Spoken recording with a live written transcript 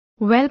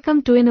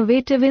Welcome to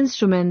Innovative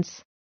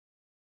Instruments.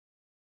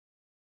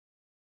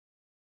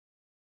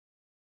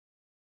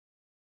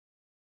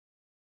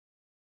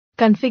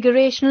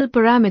 Configurational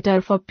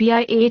parameter for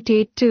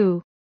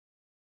PI882.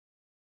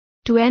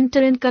 To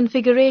enter in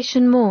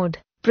configuration mode,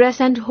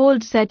 press and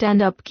hold set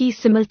and up key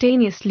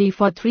simultaneously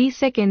for 3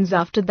 seconds.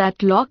 After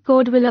that, lock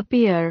code will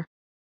appear.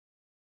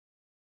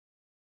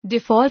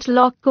 Default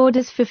lock code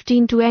is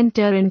 15. To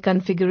enter in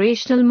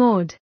configurational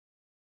mode,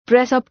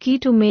 press up key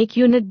to make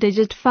unit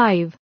digit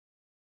 5.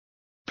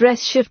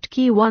 Press shift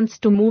key once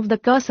to move the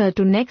cursor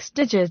to next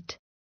digit.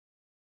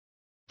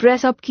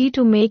 Press up key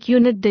to make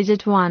unit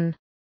digit 1.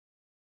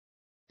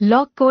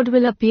 Lock code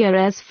will appear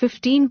as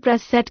 15.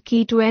 Press set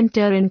key to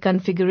enter in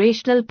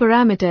configurational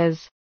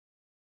parameters.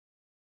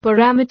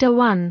 Parameter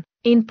 1,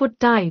 input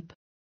type.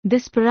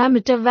 This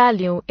parameter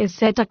value is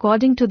set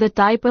according to the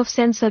type of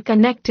sensor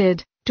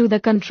connected to the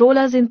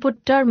controller's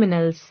input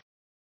terminals.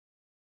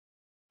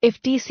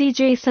 If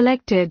TCJ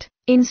selected,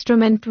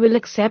 instrument will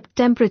accept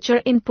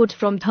temperature input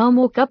from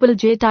thermocouple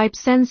J-type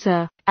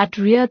sensor at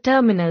rear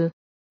terminal.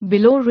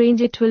 Below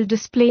range it will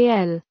display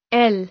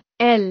L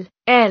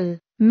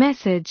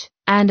message,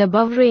 and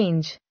above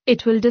range,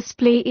 it will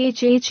display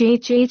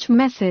H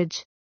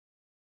message.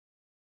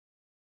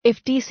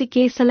 If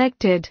TCK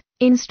selected,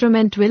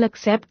 instrument will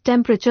accept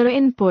temperature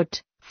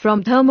input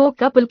from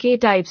thermocouple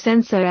K-type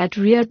sensor at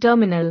rear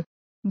terminal.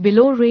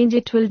 Below range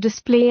it will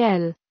display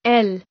L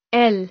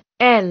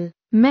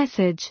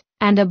message,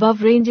 and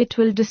above range it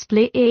will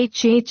display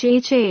H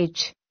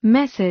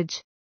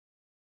message.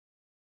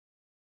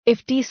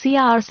 If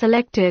TCR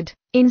selected,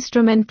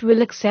 instrument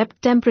will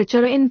accept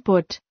temperature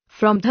input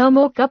from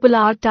thermocouple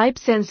R-type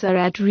sensor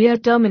at rear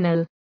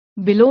terminal.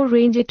 Below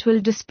range it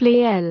will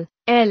display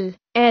L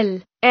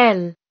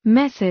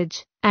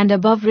message, and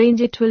above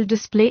range it will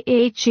display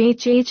H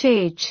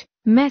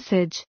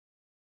message.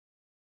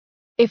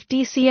 If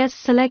TCS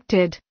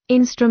selected,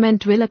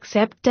 instrument will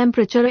accept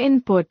temperature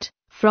input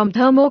from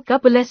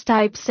thermocouple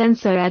S-type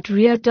sensor at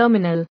rear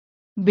terminal.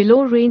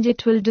 Below range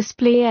it will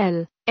display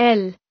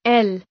L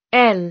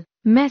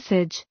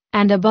message,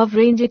 and above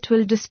range it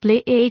will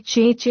display H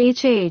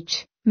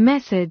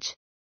message.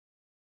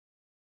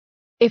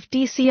 If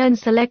TCN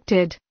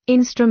selected,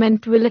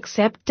 instrument will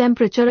accept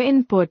temperature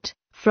input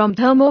from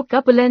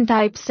thermocouple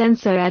N-type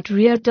sensor at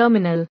rear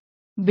terminal.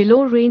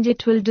 Below range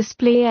it will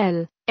display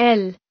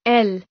L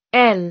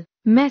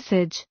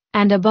message,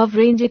 and above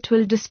range it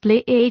will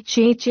display H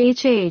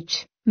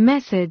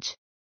message.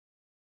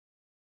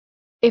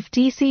 If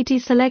TCT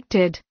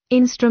selected,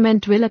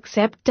 instrument will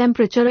accept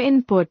temperature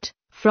input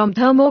from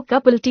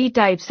thermocouple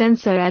T-type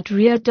sensor at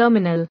rear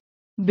terminal.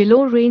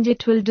 Below range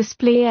it will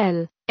display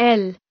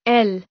L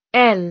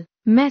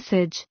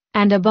message,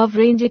 and above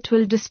range it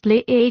will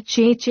display H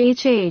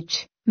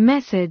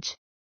message.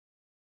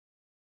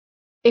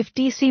 If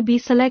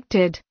TCB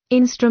selected,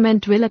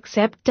 instrument will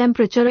accept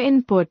temperature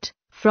input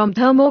from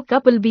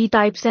thermocouple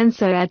B-type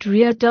sensor at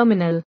rear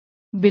terminal.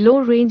 Below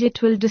range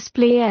it will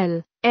display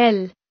L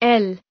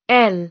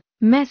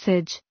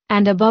message,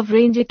 and above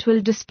range it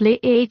will display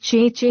H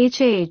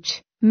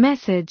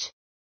message.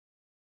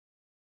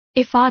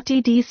 If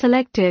RTT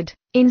selected,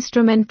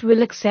 instrument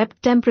will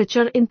accept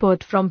temperature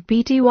input from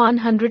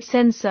PT100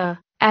 sensor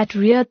at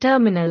rear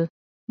terminal.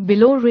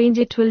 Below range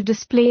it will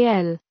display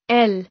L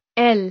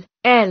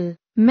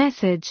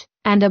message,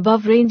 and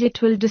above range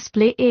it will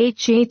display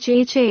H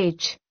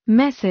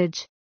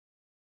message.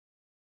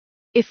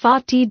 If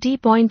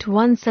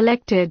RTT.1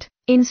 selected,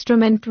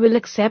 instrument will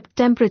accept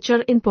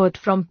temperature input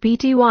from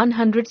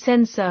PT100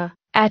 sensor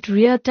at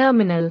rear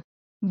terminal.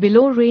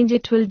 Below range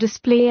it will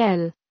display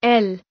L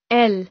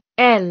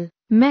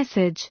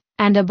message,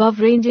 and above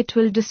range it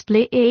will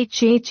display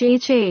H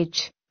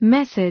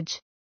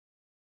message.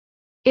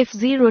 If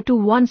 0 to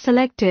 1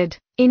 selected,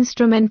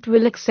 instrument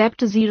will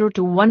accept 0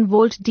 to 1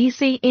 volt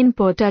DC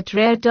input at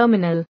rear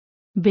terminal.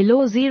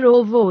 Below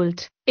 0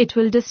 volt, it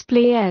will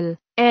display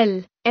L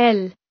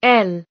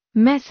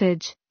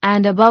message,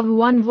 and above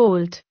 1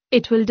 volt,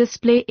 it will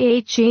display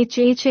H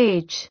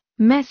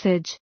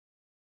message.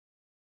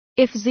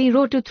 If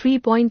 0 to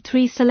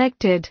 3.3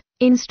 selected,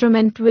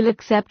 instrument will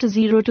accept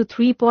 0 to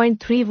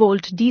 3.3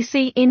 volt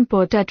DC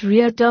input at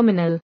rear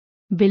terminal.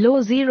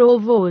 Below 0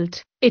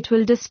 volt, it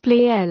will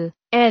display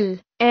L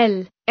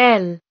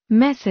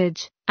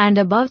message, and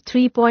above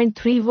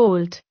 3.3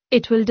 volt,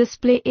 it will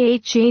display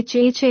H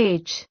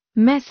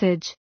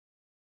message.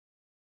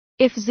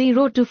 If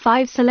 0 to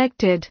 5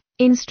 selected,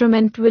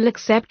 instrument will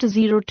accept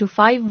 0 to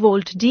 5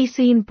 volt DC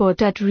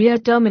input at rear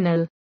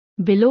terminal.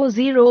 Below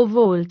 0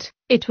 volt,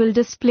 it will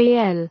display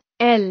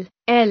L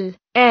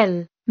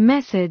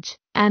message,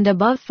 and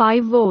above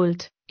 5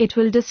 volt, it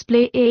will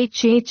display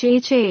H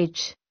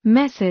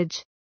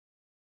message.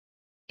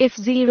 If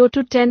 0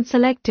 to 10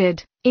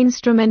 selected,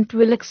 instrument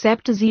will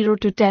accept 0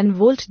 to 10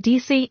 volt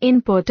DC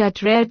input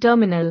at rear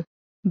terminal.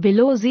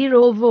 Below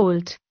 0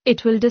 volt,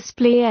 it will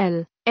display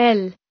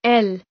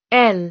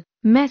L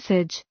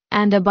message,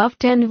 and above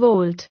 10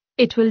 volt,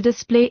 it will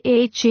display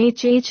H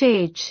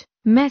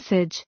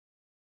message.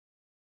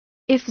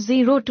 If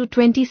 0 to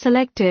 20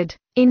 selected,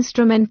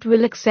 instrument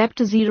will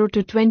accept 0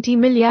 to 20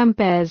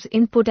 mA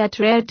input at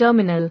rear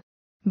terminal.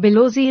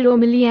 Below 0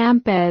 mA,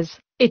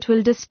 it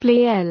will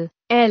display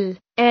L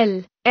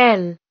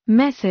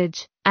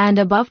message, and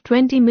above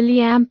 20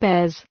 mA,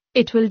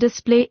 it will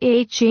display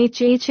H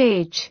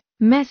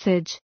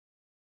message.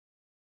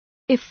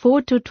 If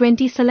 4 to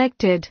 20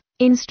 selected,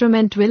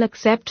 instrument will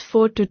accept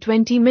 4 to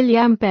 20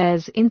 mA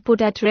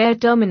input at rear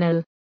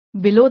terminal.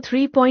 Below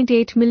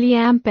 3.8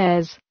 mA,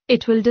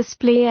 it will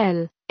display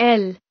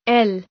L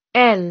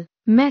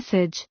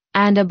message,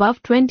 and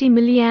above 20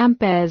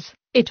 mA,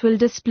 it will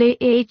display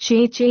H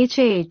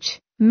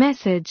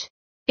message.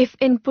 If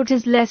input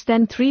is less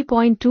than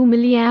 3.2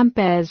 mA,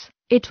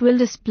 it will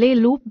display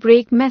loop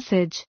break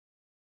message.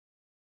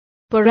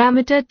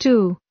 Parameter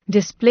 2,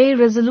 Display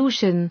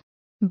Resolution.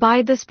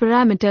 By this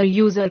parameter,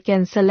 user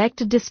can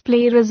select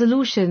display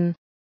resolution.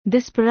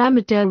 This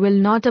parameter will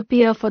not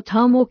appear for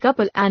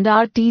thermocouple and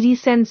RTD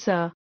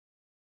sensor.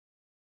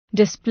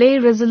 Display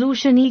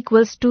resolution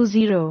equals to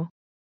 0.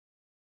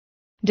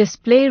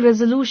 Display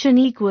resolution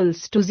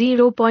equals to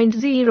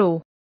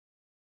 0.0.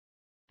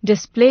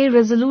 Display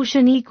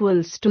resolution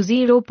equals to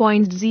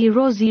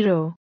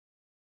 0.00.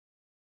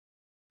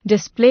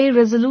 Display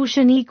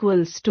resolution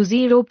equals to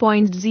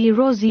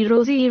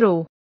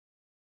 0.000.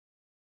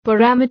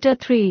 Parameter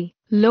 3,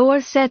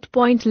 Lower set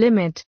point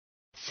limit.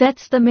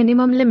 Sets the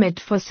minimum limit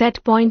for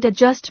set point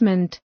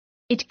adjustment.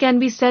 It can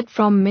be set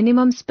from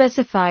minimum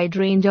specified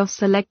range of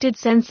selected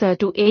sensor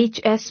to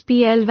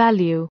HSPL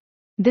value.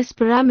 This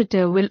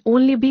parameter will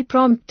only be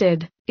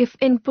prompted if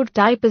input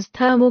type is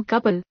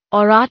thermocouple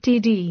or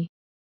RTD.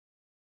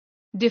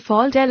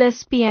 Default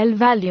LSPL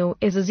value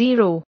is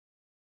 0.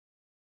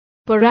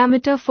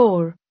 Parameter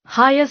 4,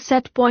 Higher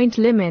set point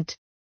limit.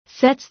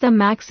 Sets the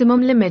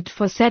maximum limit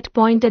for set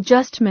point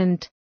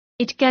adjustment.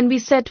 It can be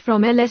set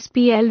from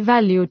LSPL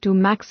value to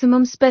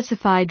maximum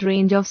specified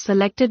range of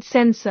selected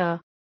sensor.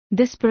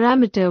 This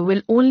parameter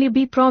will only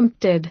be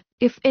prompted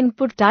if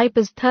input type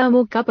is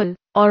thermocouple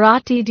or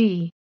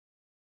RTD.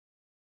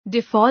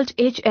 Default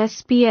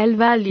HSPL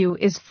value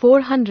is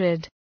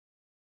 400.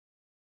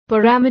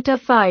 Parameter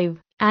 5,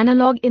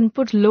 Analog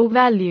input low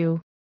value.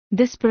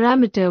 This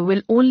parameter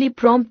will only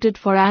prompted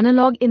for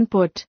analog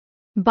input.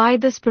 By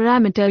this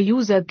parameter,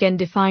 user can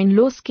define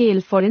low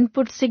scale for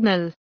input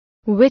signal,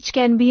 which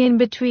can be in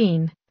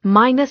between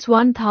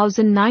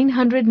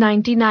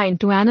 -1999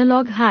 to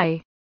analog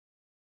high.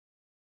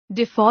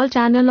 Default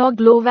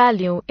analog low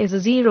value is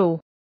 0.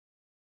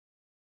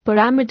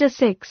 Parameter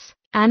 6,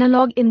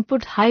 Analog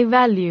input high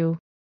value.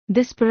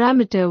 This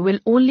parameter will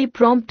only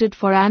prompted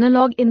for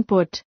analog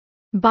input.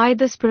 By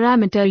this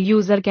parameter,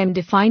 user can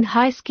define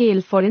high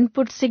scale for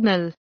input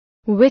signal,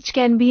 which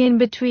can be in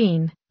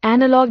between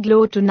analog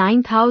low to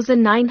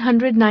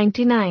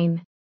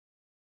 9999.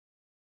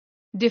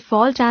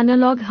 Default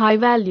analog high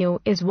value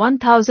is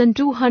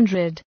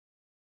 1200.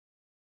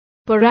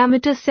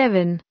 Parameter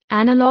 7,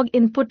 Analog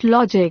input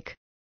logic.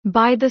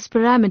 By this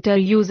parameter,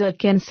 user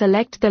can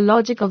select the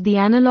logic of the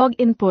analog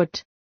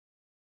input.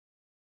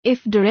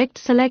 If direct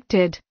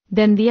selected,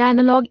 then the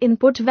analog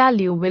input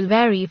value will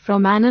vary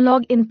from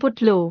analog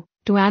input low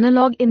to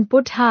analog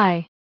input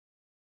high.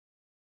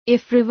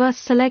 If reverse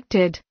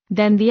selected,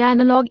 then the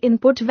analog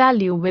input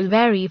value will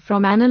vary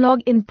from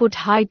analog input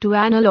high to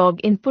analog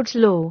input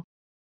low.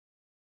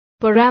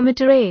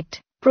 Parameter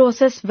 8,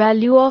 Process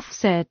value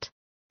offset.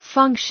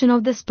 Function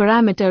of this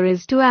parameter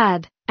is to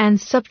add and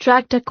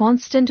subtract a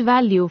constant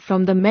value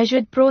from the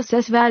measured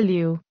process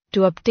value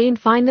to obtain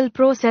final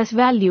process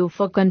value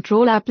for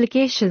control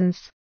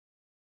applications.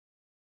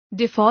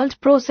 Default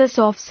process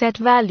offset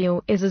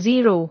value is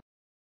 0.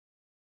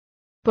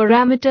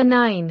 Parameter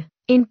 9,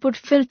 Input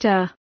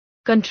filter.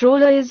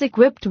 Controller is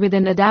equipped with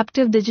an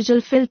adaptive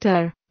digital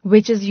filter,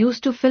 which is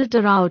used to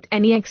filter out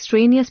any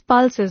extraneous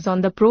pulses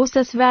on the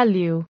process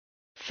value.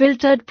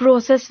 Filtered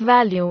process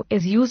value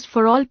is used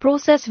for all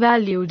process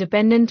value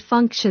dependent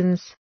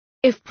functions.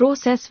 If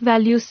process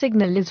value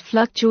signal is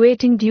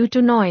fluctuating due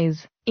to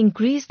noise,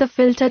 increase the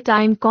filter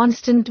time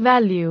constant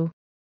value.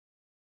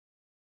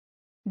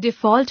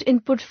 Default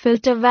input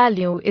filter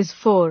value is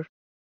 4.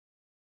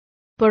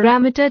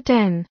 Parameter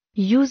 10,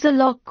 User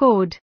log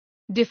code.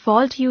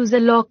 Default user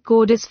log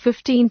code is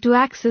 15 to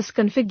access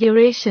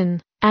configuration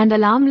and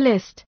alarm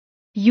list.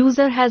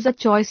 User has a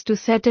choice to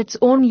set its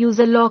own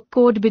user log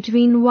code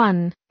between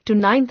 1 to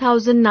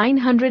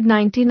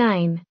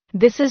 9999.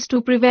 This is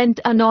to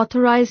prevent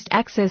unauthorized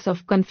access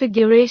of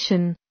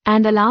configuration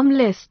and alarm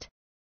list.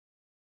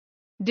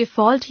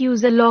 Default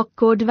user log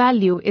code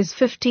value is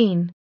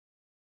 15.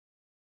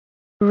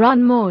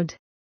 Run mode.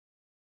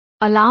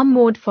 Alarm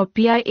mode for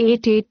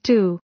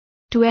PI882.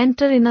 To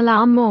enter in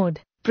alarm mode,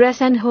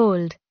 press and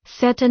hold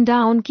set and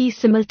down key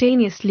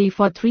simultaneously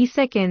for 3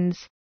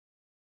 seconds.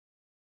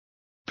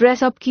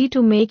 Press up key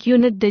to make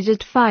unit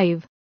digit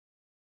 5.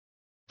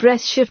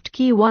 Press shift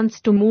key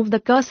once to move the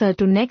cursor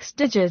to next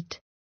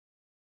digit.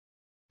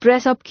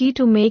 Press up key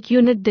to make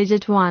unit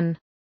digit 1.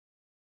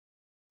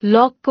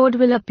 Log code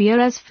will appear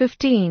as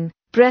 15.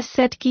 Press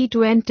Set key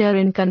to enter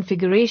in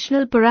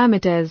configurational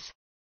parameters.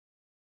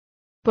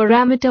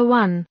 Parameter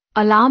 1.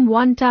 Alarm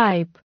 1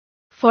 type.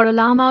 For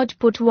alarm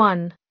output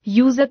 1,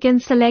 user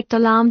can select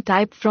alarm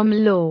type from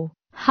low,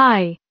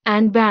 high,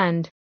 and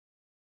band.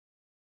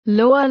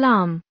 Low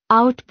alarm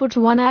output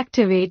 1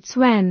 activates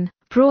when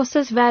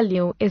process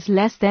value is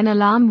less than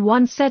alarm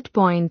 1 set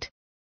point.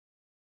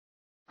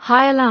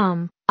 High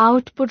alarm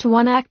output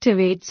 1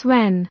 activates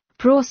when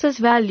process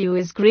value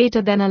is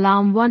greater than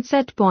alarm 1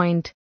 set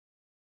point.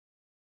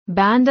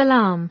 Band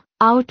alarm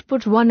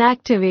output 1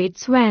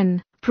 activates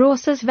when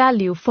process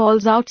value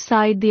falls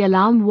outside the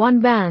alarm 1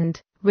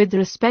 band with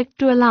respect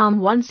to alarm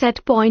 1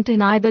 set point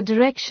in either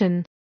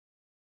direction.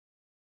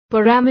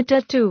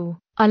 Parameter 2.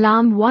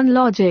 Alarm 1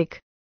 logic.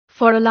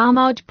 For alarm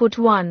output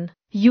 1,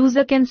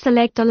 user can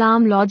select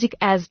alarm logic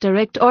as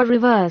direct or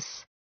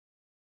reverse.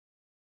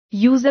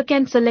 User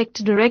can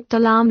select direct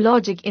alarm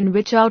logic in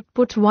which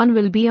output 1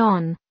 will be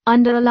on,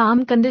 under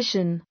alarm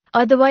condition,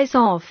 otherwise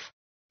off.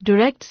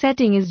 Direct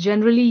setting is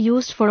generally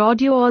used for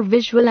audio or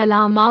visual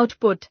alarm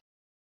output.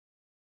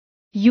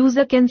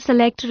 User can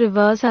select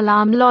reverse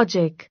alarm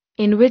logic,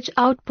 in which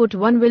output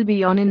 1 will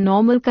be on in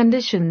normal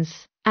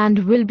conditions,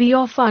 and will be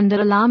off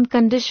under alarm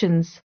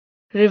conditions.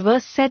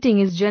 Reverse setting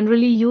is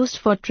generally used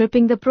for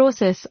tripping the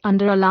process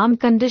under alarm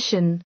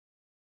condition.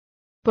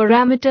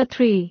 Parameter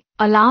 3.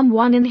 Alarm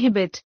 1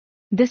 Inhibit.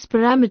 This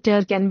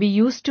parameter can be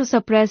used to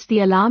suppress the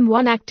alarm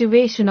 1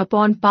 activation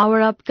upon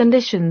power-up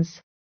conditions.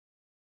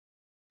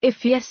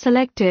 If yes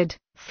selected,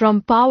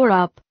 from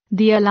power-up,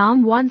 the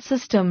alarm 1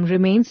 system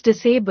remains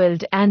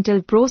disabled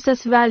until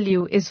process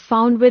value is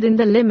found within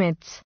the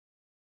limits.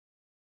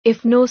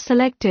 If no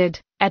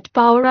selected, at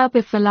power-up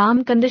if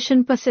alarm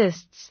condition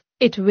persists,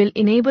 it will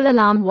enable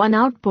alarm 1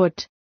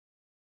 output.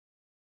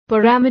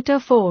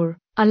 Parameter 4.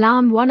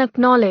 Alarm 1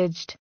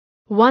 acknowledged.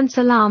 Once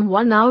alarm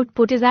 1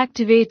 output is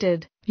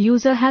activated,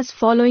 user has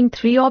following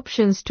 3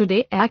 options to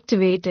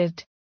deactivate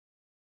it.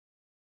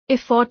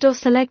 If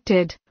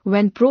auto-selected,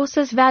 when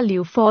process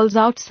value falls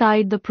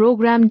outside the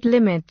programmed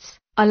limits,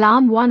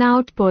 alarm 1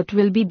 output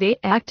will be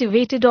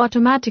deactivated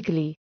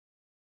automatically.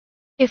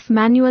 If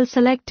manual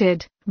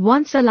selected,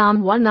 once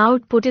alarm 1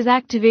 output is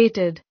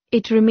activated,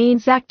 it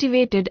remains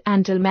activated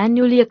until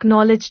manually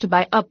acknowledged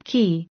by up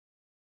key.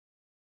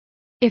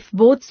 If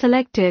both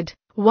selected,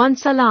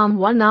 once alarm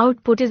 1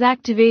 output is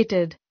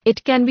activated,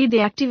 it can be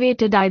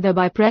deactivated either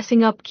by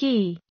pressing up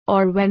key,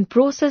 or when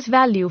process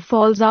value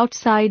falls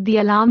outside the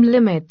alarm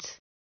limits.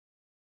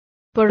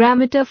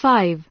 Parameter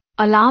 5.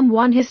 Alarm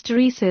 1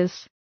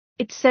 Hysteresis.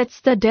 It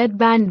sets the dead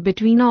band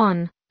between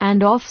on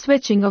and off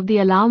switching of the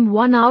alarm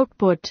 1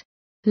 output.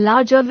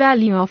 Larger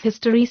value of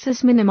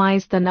hysteresis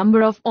minimize the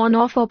number of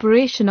on-off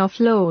operation of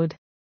load.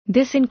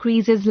 This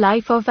increases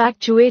life of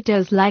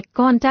actuators like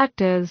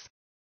contactors.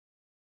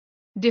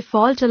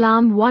 Default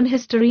alarm 1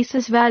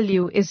 hysteresis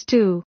value is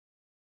 2.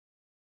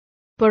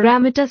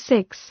 Parameter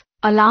 6.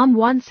 Alarm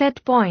 1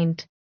 set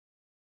point.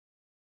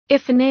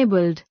 If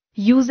enabled,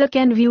 user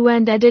can view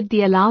and edit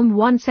the alarm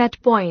 1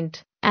 set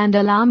point and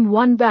alarm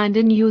 1 band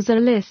in user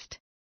list.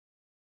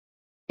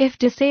 If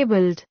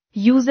disabled,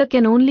 user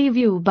can only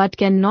view but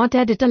cannot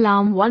edit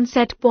alarm 1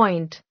 set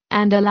point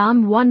and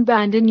alarm 1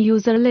 band in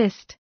user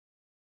list.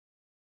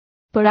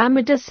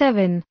 Parameter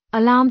 7.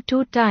 Alarm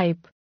 2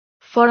 type.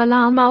 For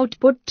alarm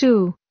output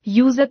 2,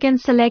 user can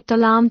select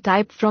alarm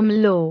type from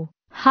low,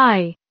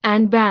 high,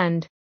 and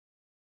band.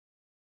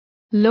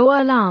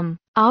 Low alarm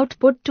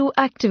output 2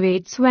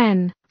 activates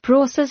when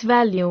process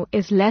value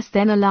is less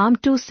than alarm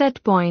 2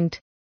 set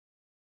point.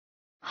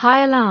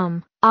 High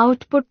alarm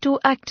output 2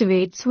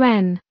 activates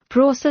when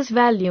process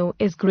value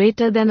is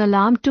greater than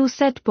alarm 2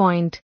 set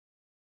point.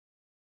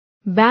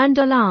 Band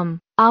alarm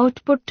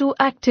output 2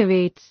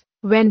 activates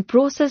when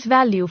process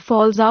value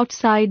falls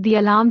outside the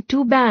alarm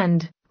 2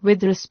 band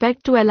with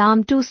respect to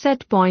alarm 2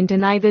 set point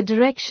in either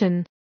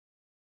direction.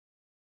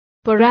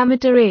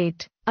 Parameter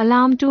 8.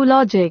 Alarm 2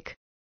 logic.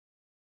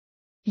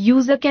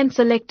 User can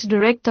select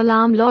direct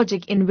alarm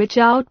logic in which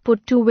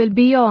output 2 will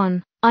be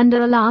on,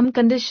 under alarm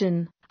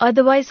condition,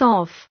 otherwise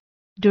off.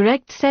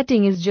 Direct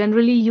setting is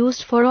generally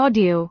used for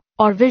audio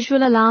or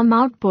visual alarm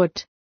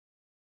output.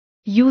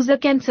 User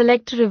can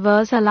select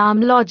reverse alarm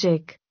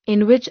logic,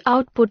 in which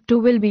output 2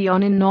 will be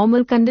on in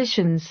normal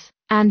conditions,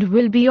 and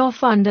will be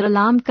off under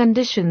alarm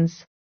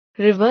conditions.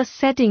 Reverse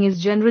setting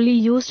is generally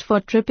used for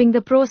tripping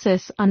the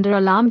process under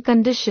alarm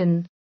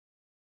condition.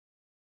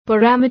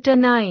 Parameter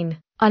 9.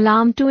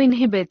 Alarm 2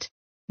 Inhibit.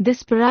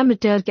 This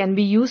parameter can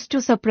be used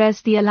to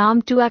suppress the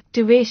alarm 2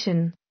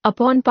 activation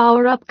upon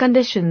power-up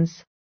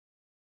conditions.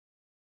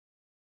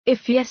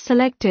 If yes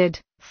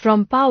selected,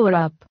 from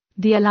power-up,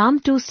 the alarm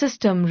 2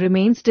 system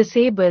remains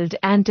disabled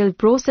until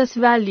process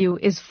value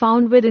is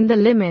found within the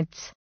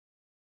limits.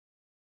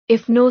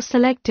 If no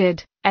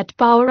selected, at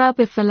power-up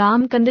if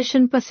alarm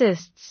condition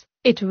persists,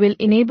 it will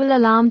enable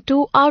alarm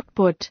 2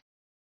 output.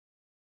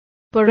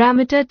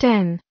 Parameter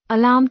 10.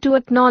 Alarm 2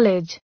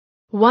 Acknowledge.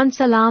 Once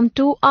alarm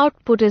 2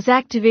 output is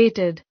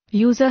activated,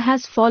 user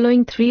has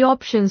following 3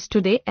 options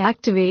to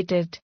deactivate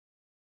it.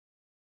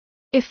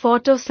 If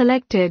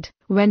auto-selected,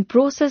 when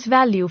process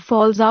value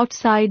falls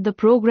outside the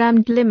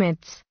programmed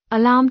limits,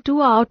 Alarm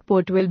 2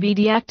 output will be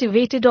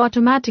deactivated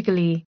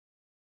automatically.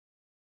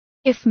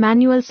 If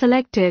manual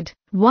selected,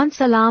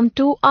 once Alarm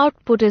 2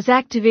 output is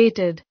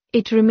activated,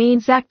 it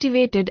remains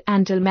activated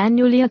until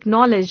manually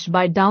acknowledged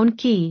by down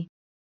key.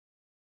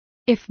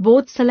 If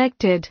both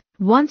selected,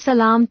 once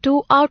Alarm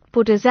 2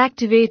 output is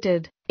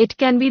activated, it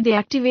can be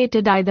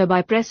deactivated either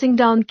by pressing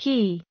down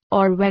key,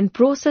 or when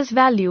process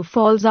value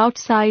falls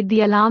outside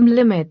the alarm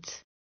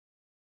limits.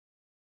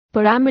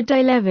 Parameter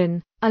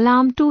 11,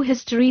 Alarm 2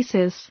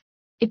 Hysteresis.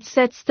 It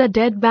sets the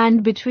dead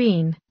band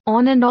between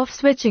on and off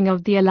switching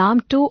of the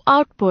Alarm 2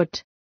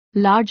 output.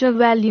 Larger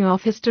value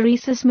of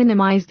hysteresis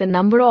minimize the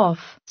number of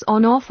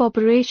on-off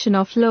operation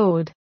of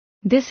load.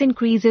 This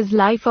increases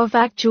life of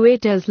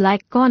actuators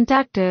like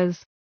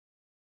contactors.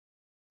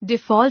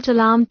 Default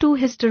Alarm 2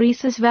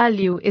 hysteresis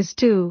value is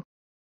 2.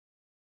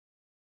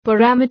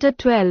 Parameter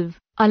 12,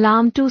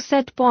 Alarm 2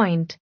 set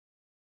point.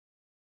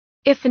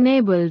 If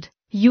enabled,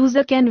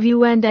 user can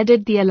view and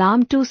edit the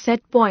Alarm 2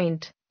 set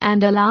point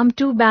and Alarm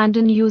 2 band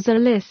in user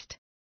list.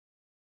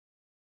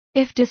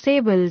 If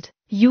disabled,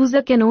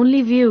 user can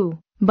only view,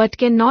 but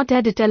cannot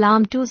edit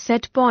Alarm 2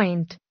 set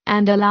point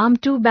and Alarm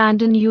 2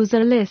 band in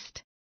user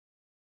list.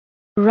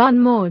 Run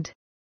mode.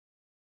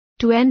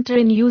 To enter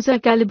in user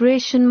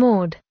calibration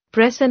mode,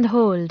 press and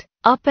hold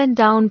up and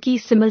down key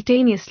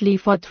simultaneously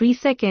for 3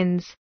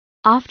 seconds.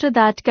 After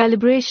that,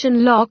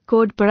 calibration log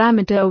code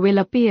parameter will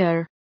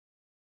appear.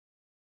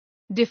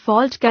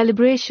 Default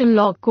calibration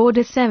log code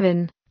is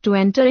 7. To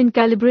enter in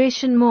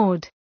calibration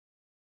mode,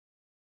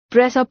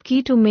 press up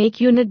key to make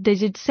unit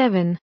digit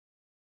 7.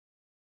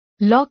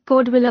 Log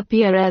code will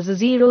appear as a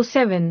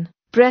 07.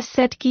 Press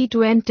set key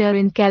to enter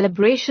in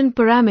calibration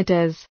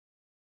parameters.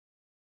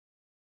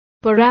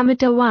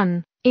 Parameter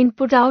 1,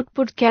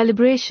 Input-Output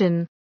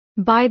Calibration.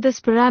 By this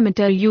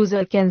parameter,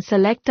 user can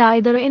select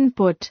either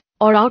input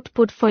or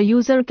output for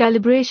user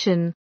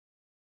calibration.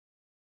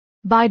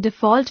 By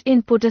default,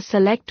 input is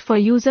select for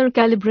user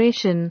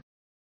calibration.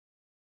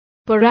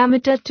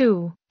 Parameter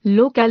 2,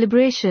 Low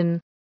Calibration.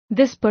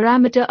 This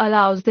parameter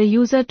allows the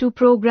user to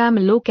program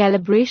low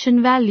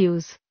calibration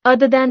values,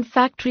 other than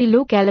factory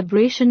low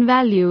calibration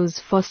values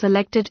for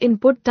selected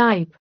input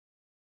type.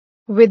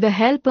 With the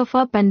help of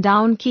up and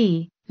down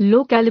key,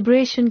 low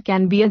calibration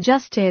can be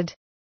adjusted.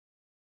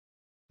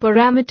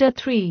 Parameter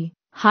 3,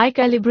 High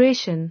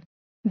Calibration.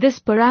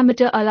 This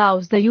parameter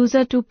allows the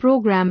user to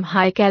program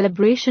high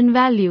calibration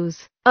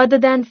values, other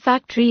than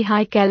factory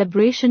high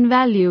calibration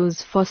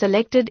values for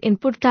selected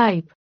input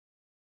type.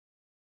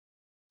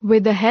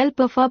 With the help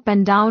of up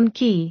and down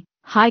key,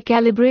 high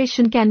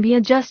calibration can be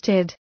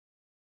adjusted.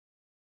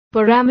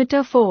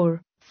 Parameter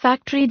 4,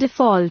 Factory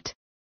Default.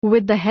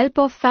 With the help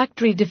of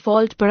factory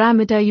default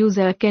parameter,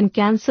 user can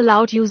cancel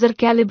out user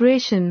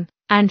calibration,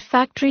 and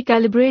factory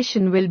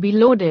calibration will be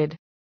loaded.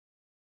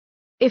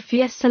 If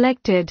yes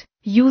selected,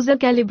 user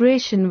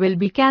calibration will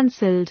be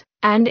cancelled,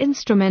 and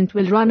instrument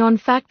will run on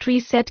factory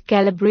set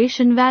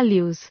calibration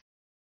values.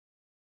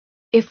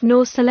 If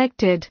no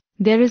selected,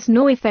 there is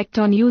no effect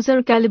on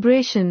user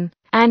calibration,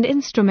 and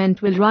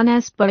instrument will run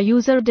as per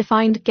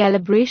user-defined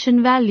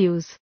calibration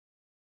values.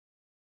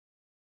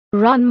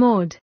 Run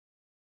mode.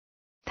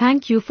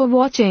 Thank you for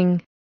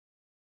watching.